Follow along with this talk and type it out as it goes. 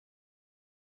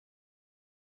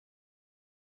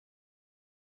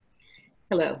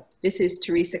Hello, this is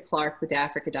Teresa Clark with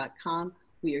Africa.com.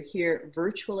 We are here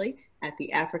virtually at the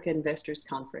Africa Investors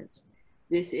Conference.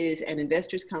 This is an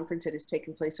investors conference that has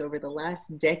taken place over the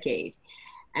last decade,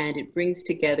 and it brings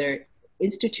together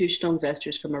institutional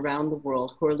investors from around the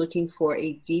world who are looking for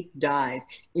a deep dive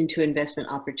into investment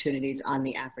opportunities on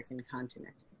the African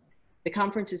continent. The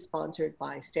conference is sponsored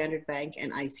by Standard Bank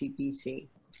and ICBC.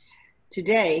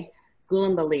 Today,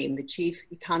 Ballim, the chief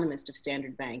economist of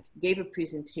Standard Bank, gave a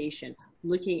presentation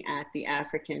looking at the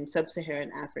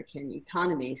sub-Saharan African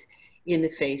economies in the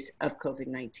face of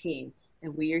COVID-19.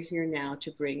 And we are here now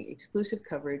to bring exclusive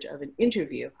coverage of an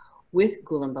interview with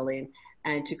Ballim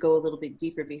and to go a little bit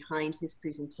deeper behind his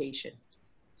presentation.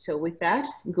 So with that,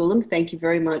 Goolam, thank you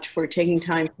very much for taking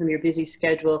time from your busy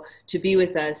schedule to be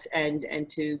with us and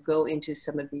to go into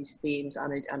some of these themes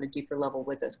on a deeper level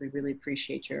with us. We really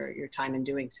appreciate your time in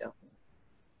doing so.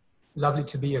 Lovely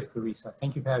to be here, Teresa.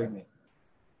 Thank you for having me.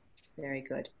 Very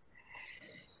good.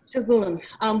 So Goolam,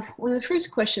 one of the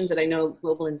first questions that I know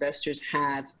global investors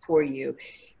have for you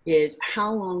is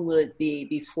how long will it be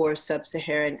before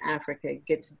sub-Saharan Africa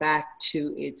gets back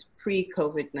to its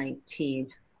pre-COVID-19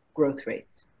 growth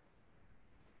rates?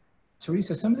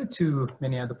 Teresa, similar to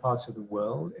many other parts of the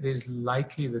world, it is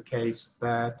likely the case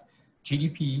that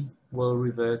GDP will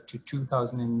revert to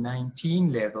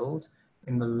 2019 levels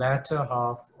in the latter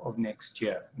half of next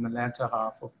year, in the latter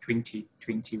half of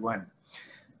 2021.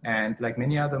 And like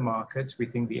many other markets, we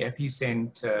think the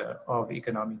epicenter of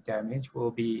economic damage will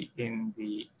be in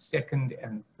the second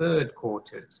and third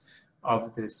quarters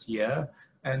of this year.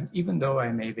 And even though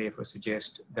I may therefore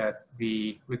suggest that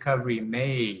the recovery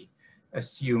may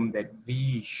assume that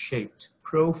V-shaped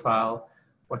profile,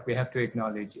 what we have to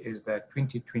acknowledge is that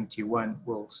 2021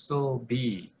 will still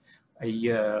be a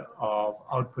year of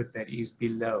output that is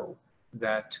below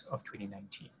that of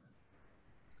 2019.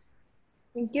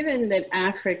 And given that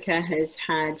Africa has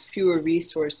had fewer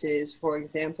resources, for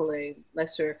example, a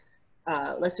lesser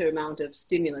amount of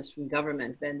stimulus from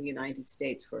government than the United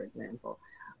States, for example,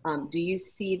 do you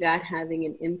see that having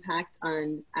an impact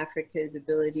on Africa's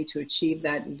ability to achieve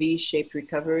that V-shaped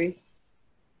recovery?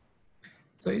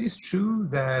 So it is true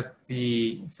that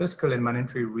the fiscal and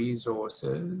monetary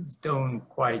resources don't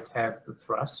quite have the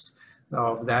thrust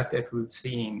of that we've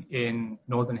seen in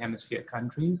Northern Hemisphere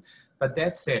countries. But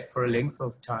that said, for a length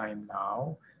of time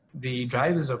now, the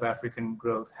drivers of African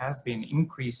growth have been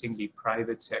increasingly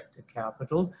private sector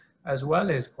capital, as well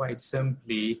as quite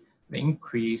simply the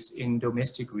increase in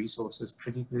domestic resources,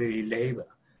 particularly labor.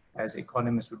 As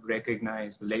economists would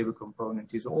recognize, the labor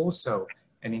component is also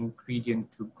an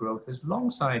ingredient to growth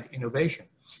alongside innovation.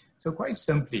 So quite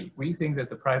simply, we think that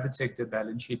the private sector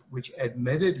balance sheet, which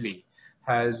admittedly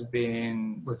has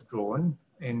been withdrawn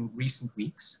in recent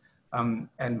weeks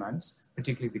and months,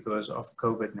 particularly because of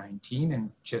COVID-19,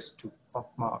 and just to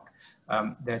pockmark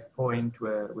that point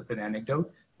with an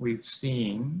anecdote, we've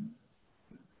seen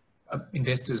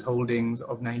investors' holdings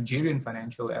of Nigerian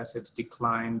financial assets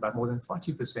decline by more than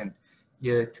 40%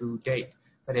 year to date.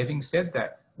 But having said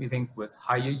that, we think with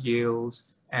higher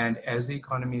yields and as the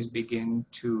economies begin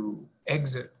to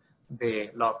exit their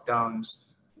lockdowns,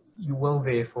 you will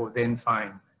therefore then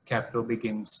find capital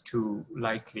begins to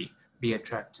likely be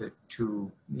attracted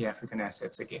to the African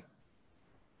assets again.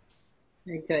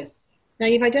 Very good. Now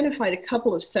you've identified a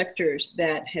couple of sectors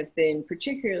that have been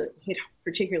hit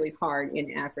particularly hard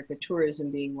in Africa,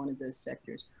 tourism being one of those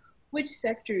sectors. Which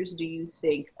sectors do you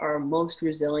think are most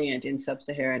resilient in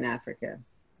sub-Saharan Africa?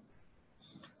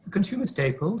 The consumer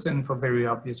staples, and for very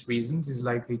obvious reasons, is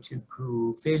likely to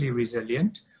prove fairly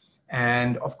resilient.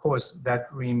 And of course,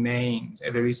 that remains a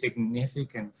very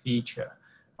significant feature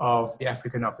of the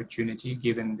African opportunity,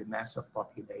 given the mass of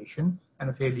population and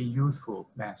a fairly youthful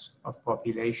mass of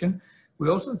population. We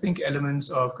also think elements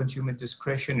of consumer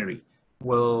discretionary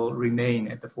will remain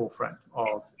at the forefront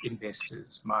of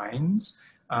investors' minds.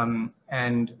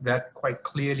 And that quite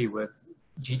clearly with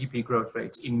GDP growth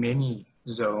rates in many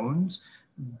zones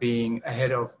being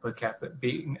ahead of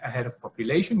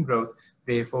population growth,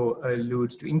 therefore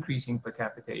alludes to increasing per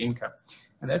capita income.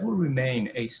 And that will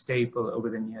remain a staple over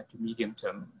the near to medium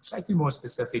term. Slightly more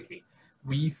specifically,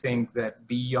 we think that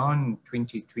beyond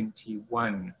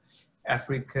 2021,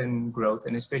 African growth,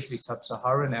 and especially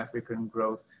sub-Saharan African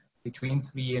growth, between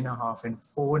 3.5% and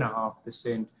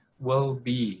 4.5% will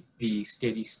be the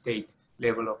steady state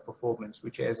level of performance,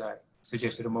 which, as I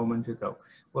suggested a moment ago,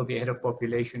 will be ahead of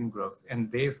population growth,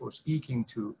 and therefore speaking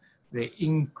to the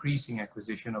increasing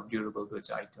acquisition of durable goods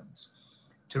items.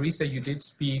 Teresa, you did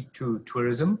speak to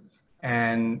tourism,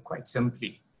 and quite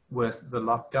simply, with the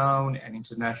lockdown and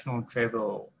international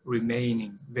travel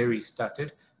remaining very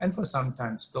stuttered, and for some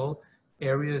time still,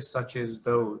 areas such as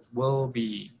those will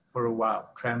be, for a while,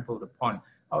 trampled upon.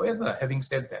 However, having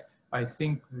said that, I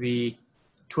think the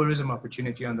tourism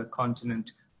opportunity on the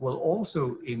continent will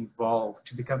also evolve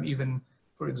to become even,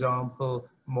 for example,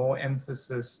 more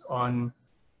emphasis on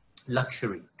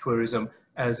luxury tourism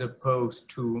as opposed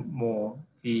to more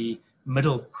the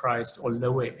middle priced or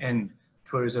lower end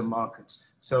tourism markets.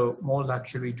 So more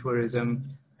luxury tourism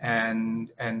and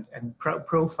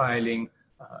profiling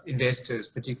investors,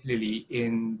 particularly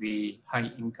in the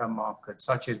high income markets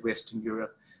such as Western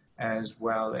Europe as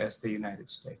well as the United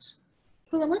States.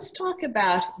 Well, let's talk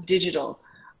about digital.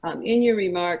 In your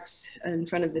remarks in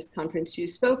front of this conference, you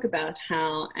spoke about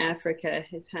how Africa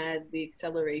has had the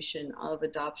acceleration of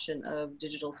adoption of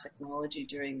digital technology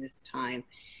during this time.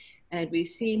 And we've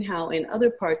seen how in other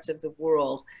parts of the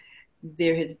world,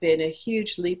 there has been a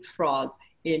huge leapfrog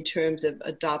in terms of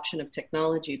adoption of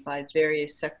technology by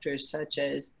various sectors, such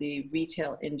as the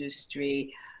retail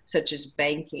industry, such as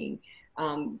banking.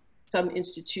 Some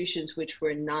institutions which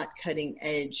were not cutting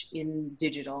edge in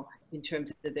digital in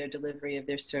terms of their delivery of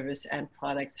their service and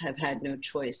products have had no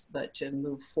choice but to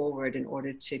move forward in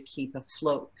order to keep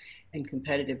afloat and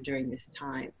competitive during this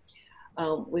time.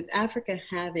 With Africa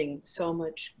having so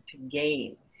much to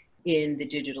gain in the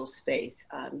digital space,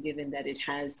 given that it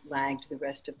has lagged the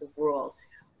rest of the world,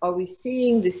 are we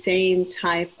seeing the same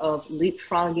type of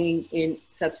leapfrogging in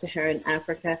sub-Saharan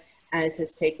Africa as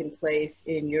has taken place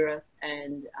in Europe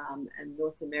and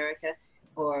North America?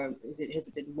 Or has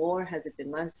it been more? Has it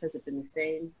been less? Has it been the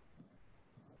same?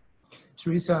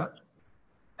 Teresa,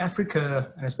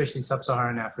 Africa, and especially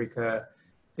sub-Saharan Africa,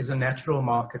 is a natural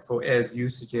market for, as you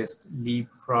suggest,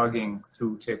 leapfrogging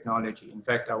through technology. In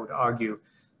fact, I would argue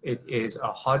it is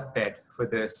a hotbed for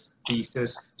this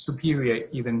thesis, superior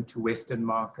even to Western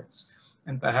markets.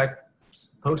 And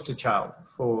perhaps poster child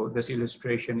for this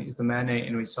illustration is the manner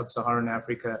in which sub-Saharan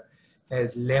Africa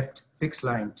has leapt fixed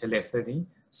line telephony,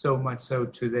 so much so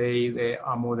today there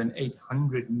are more than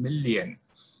 800 million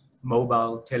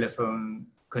mobile telephone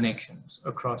connections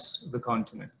across the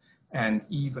continent. And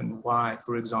even why,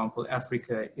 for example,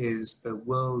 Africa is the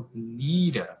world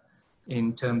leader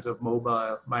in terms of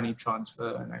mobile money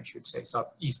transfer, and I should say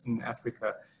Southeastern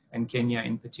Africa and Kenya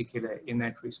in particular in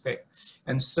that respect.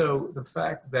 And so the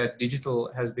fact that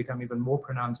digital has become even more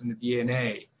pronounced in the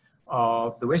DNA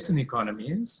of the Western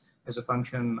economies as a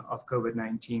function of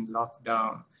COVID-19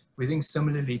 lockdown, we think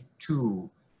similarly to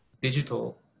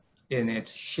digital in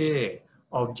its share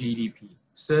of GDP,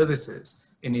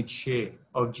 services in its share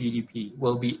of GDP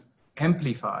will be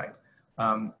amplified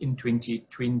in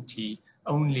 2020,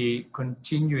 only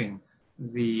continuing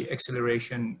the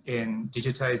acceleration in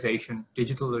digitization,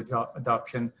 digital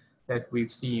adoption that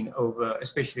we've seen over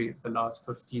especially the last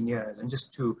 15 years. And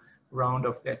just to round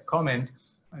off that comment,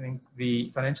 I think the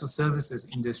financial services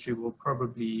industry will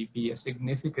probably be a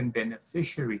significant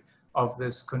beneficiary of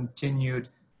this continued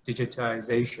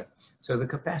digitization. So the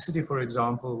capacity, for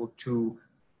example, to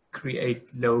create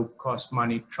low-cost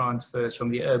money transfers from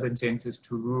the urban centers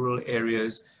to rural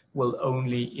areas will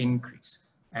only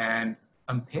increase. And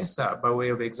M-Pesa, by way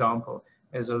of example,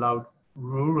 has allowed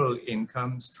rural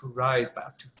incomes to rise by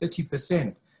up to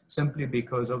 30% simply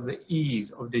because of the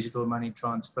ease of digital money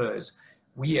transfers.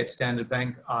 We at Standard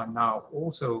Bank are now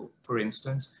also, for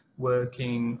instance,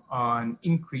 working on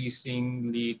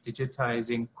increasingly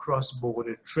digitizing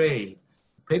cross-border trade,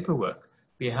 paperwork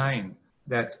behind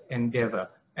that endeavor.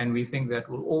 And we think that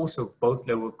will also both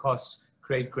lower costs,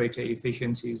 create greater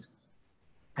efficiencies,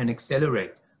 and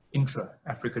accelerate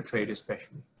intra-Africa trade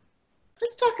especially.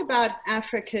 Let's talk about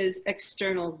Africa's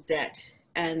external debt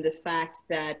and the fact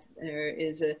that there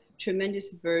is a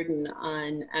tremendous burden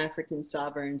on African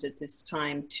sovereigns at this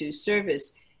time to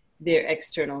service their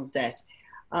external debt.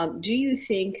 Do you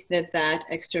think that that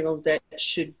external debt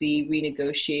should be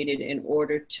renegotiated in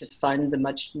order to fund the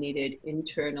much needed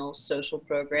internal social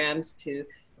programs to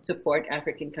support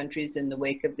African countries in the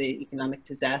wake of the economic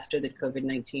disaster that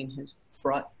COVID-19 has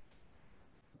brought?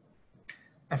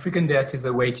 African debt is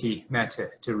a weighty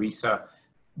matter, Teresa.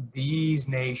 These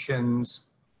nations'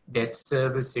 debt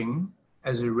servicing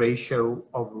as a ratio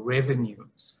of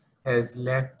revenues has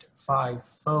leapt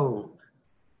fivefold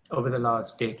over the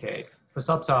last decade. For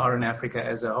sub-Saharan Africa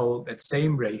as a whole, that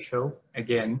same ratio,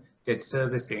 again, debt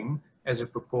servicing as a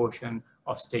proportion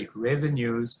of state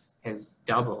revenues has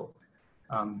doubled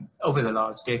over the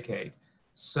last decade.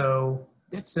 So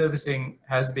debt servicing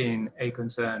has been a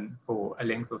concern for a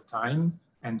length of time,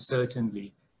 and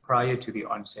certainly prior to the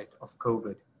onset of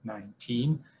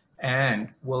COVID-19, and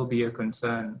will be a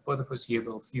concern for the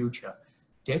foreseeable future.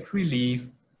 Debt relief,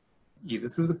 either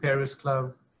through the Paris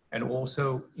Club and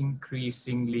also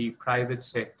increasingly private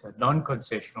sector,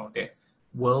 non-concessional debt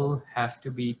will have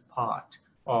to be part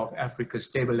of Africa's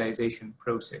stabilization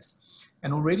process.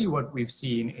 And already what we've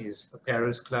seen is the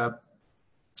Paris Club,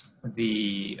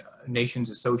 the nations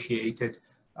associated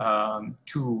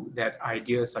to that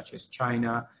idea, such as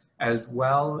China, as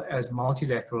well as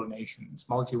multilateral nations,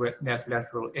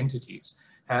 multilateral entities,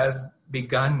 have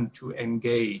begun to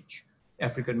engage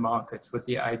African markets with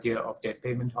the idea of debt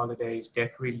payment holidays,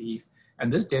 debt relief,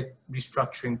 and this debt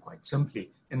restructuring quite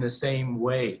simply in the same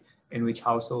way in which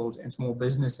households and small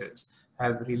businesses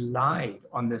have relied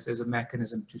on this as a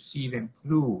mechanism to see them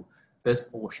through this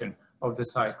portion of the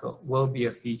cycle will be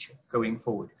a feature going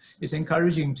forward. It's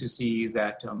encouraging to see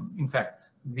that, in fact,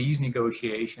 these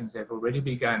negotiations have already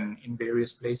begun in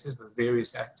various places with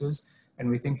various actors, and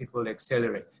we think it will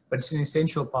accelerate. But it's an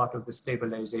essential part of the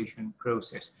stabilization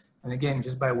process. And again,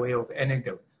 just by way of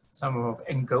anecdote, some of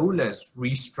Angola's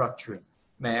restructuring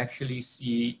may actually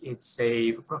see it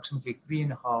save approximately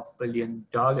 $3.5 billion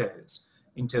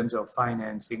in terms of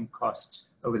financing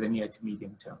costs over the near to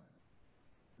medium term.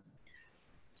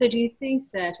 So do you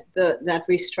think that that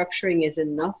restructuring is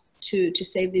enough to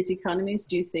save these economies?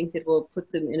 Do you think it will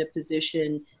put them in a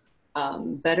position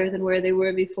better than where they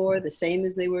were before, the same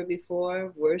as they were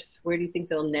before, worse? Where do you think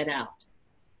they'll net out?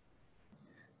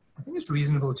 I think it's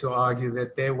reasonable to argue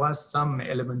that there was some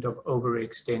element of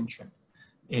overextension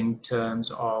in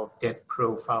terms of debt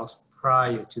profiles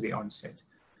prior to the onset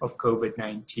of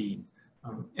COVID-19.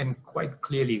 And quite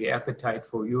clearly, the appetite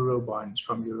for Eurobonds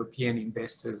from European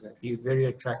investors at these very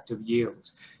attractive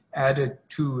yields added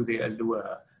to the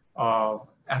allure of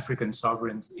African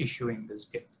sovereigns issuing this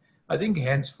debt. I think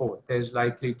henceforth, there's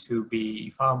likely to be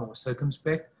far more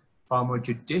circumspect, far more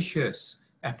judicious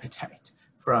appetite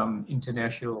from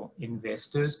international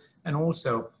investors, and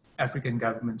also African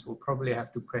governments will probably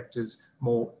have to practice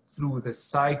more through the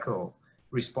cycle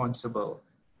responsible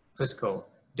fiscal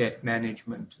debt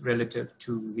management relative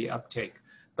to the uptake.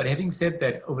 But having said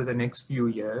that, over the next few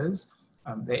years,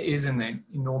 there is an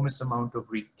enormous amount of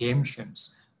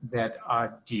redemptions that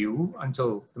are due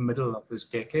until the middle of this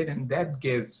decade, and that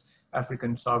gives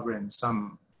African sovereigns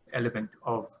some element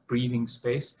of breathing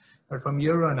space. But from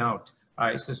here on out,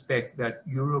 I suspect that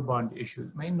Eurobond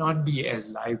issues may not be as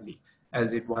lively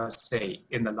as it was, say,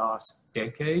 in the last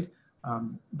decade.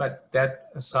 But that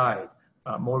aside,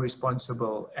 more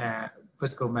responsible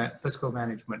fiscal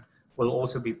management will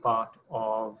also be part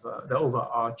of the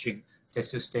overarching debt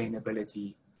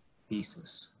sustainability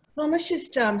thesis. Well, let's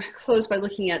just close by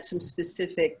looking at some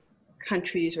specific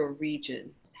countries or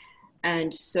regions.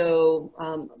 And so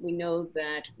we know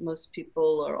that most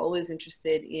people are always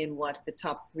interested in what the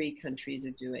top 3 countries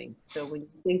are doing. So when you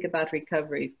think about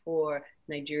recovery for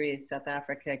Nigeria, South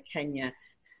Africa, Kenya,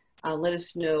 let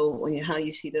us know how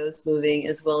you see those moving,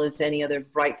 as well as any other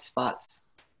bright spots.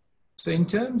 So in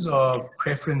terms of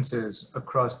preferences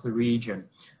across the region,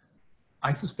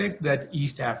 I suspect that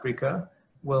East Africa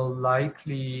will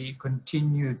likely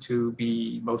continue to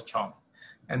be most charming.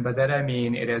 And by that I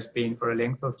mean it has been for a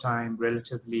length of time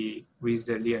relatively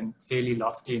resilient, fairly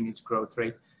lofty in its growth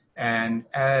rate. And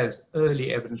as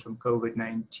early evidence from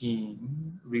COVID-19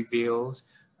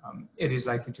 reveals, it is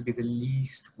likely to be the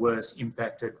least worst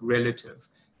impacted relative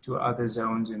to other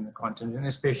zones in the continent, and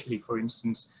especially, for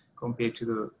instance, compared to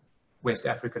the West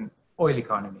African oil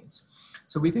economies.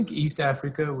 So we think East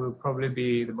Africa will probably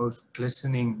be the most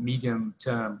glistening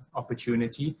medium-term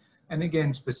opportunity, and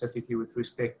again, specifically with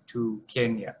respect to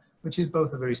Kenya, which is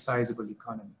both a very sizable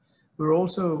economy. We're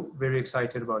also very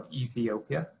excited about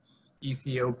Ethiopia.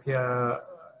 Ethiopia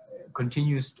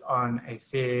continues on a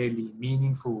fairly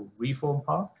meaningful reform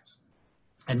path.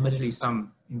 Admittedly,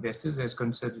 some investors has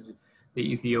considered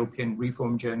the Ethiopian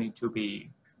reform journey to be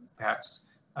perhaps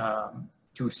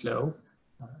too slow,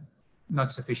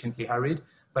 not sufficiently hurried,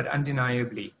 but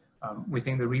undeniably, we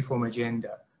think the reform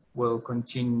agenda will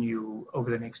continue over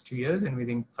the next 2 years, and we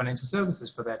think financial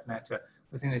services, for that matter,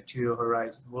 within a 2-year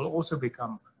horizon, will also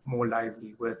become more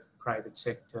lively with private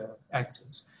sector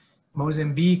actors.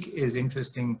 Mozambique is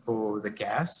interesting for the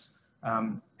gas,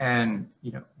 and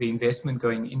the investment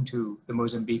going into the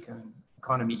Mozambican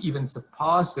economy even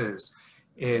surpasses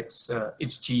its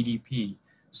GDP.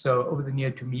 So over the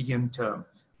near to medium term,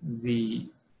 the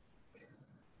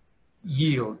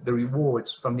yield, the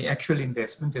rewards from the actual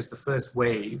investment is the first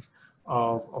wave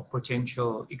of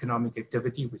potential economic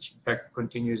activity, which in fact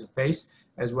continues apace,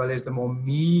 as well as the more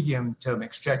medium-term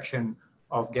extraction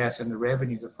of gas and the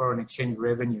revenues, the foreign exchange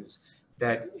revenues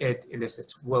that it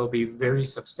elicits will be very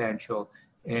substantial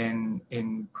in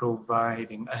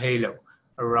providing a halo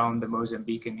around the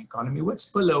Mozambican economy, which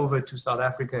spill over to South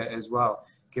Africa as well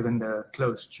given the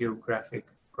close geographic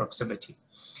proximity.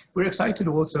 We're excited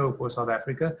also for South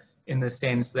Africa in the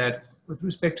sense that with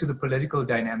respect to the political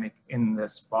dynamic in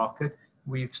this market,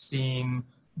 we've seen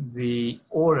the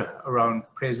aura around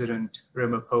President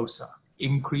Ramaphosa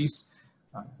increase.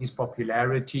 His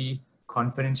popularity,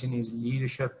 confidence in his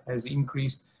leadership has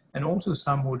increased, and also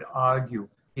some would argue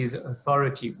his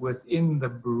authority within the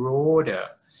broader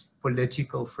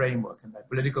political framework. And by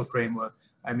political framework,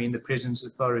 I mean the president's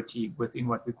authority within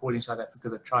what we call in South Africa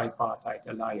the tripartite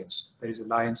alliance. There is an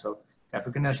alliance of the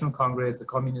African National Congress, the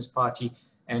Communist Party,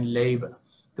 and Labour.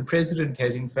 The president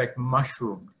has in fact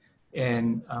mushroomed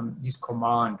in his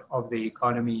command of the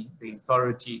economy, the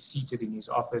authority seated in his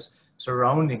office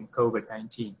surrounding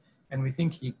COVID-19. And we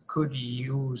think he could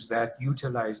use that,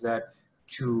 utilize that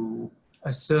to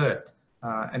assert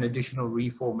an additional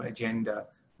reform agenda,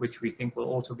 which we think will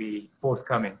also be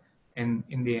forthcoming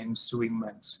in the ensuing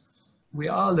months. We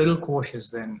are a little cautious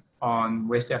then on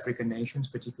West African nations,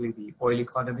 particularly the oil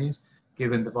economies,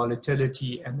 given the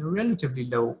volatility and the relatively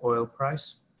low oil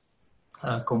price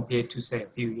compared to, say, a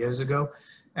few years ago.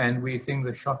 And we think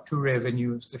the shock to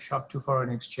revenues, the shock to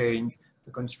foreign exchange,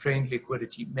 the constrained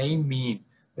liquidity may mean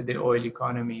that the oil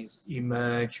economies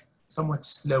emerge somewhat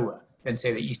slower than,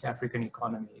 say, the East African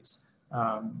economies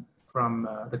from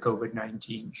the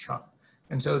COVID-19 shock.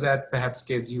 And so that perhaps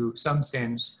gives you some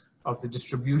sense of the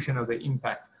distribution of the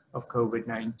impact of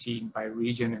COVID-19 by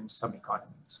region and some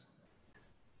economies.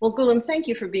 Well, Goolam, thank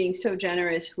you for being so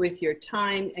generous with your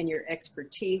time and your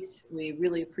expertise. We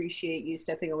really appreciate you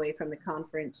stepping away from the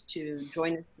conference to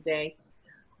join us today.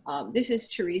 This is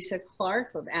Teresa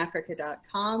Clark of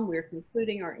Africa.com. We're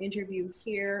concluding our interview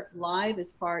here live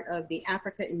as part of the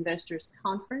Africa Investors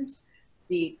Conference,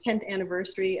 the 10th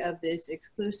anniversary of this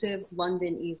exclusive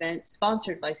London event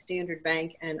sponsored by Standard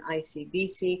Bank and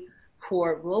ICBC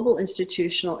for global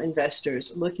institutional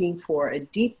investors looking for a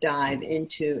deep dive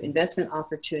into investment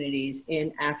opportunities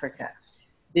in Africa.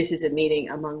 This is a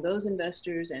meeting among those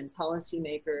investors and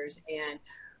policymakers and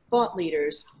thought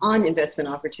leaders on investment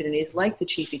opportunities, like the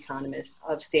chief economist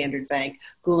of Standard Bank,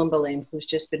 Goolam Ballim, who's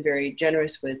just been very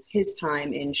generous with his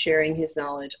time in sharing his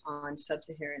knowledge on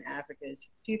sub-Saharan Africa's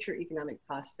future economic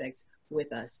prospects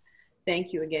with us.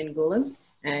 Thank you again, Goolam,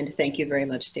 and thank you very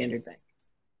much, Standard Bank.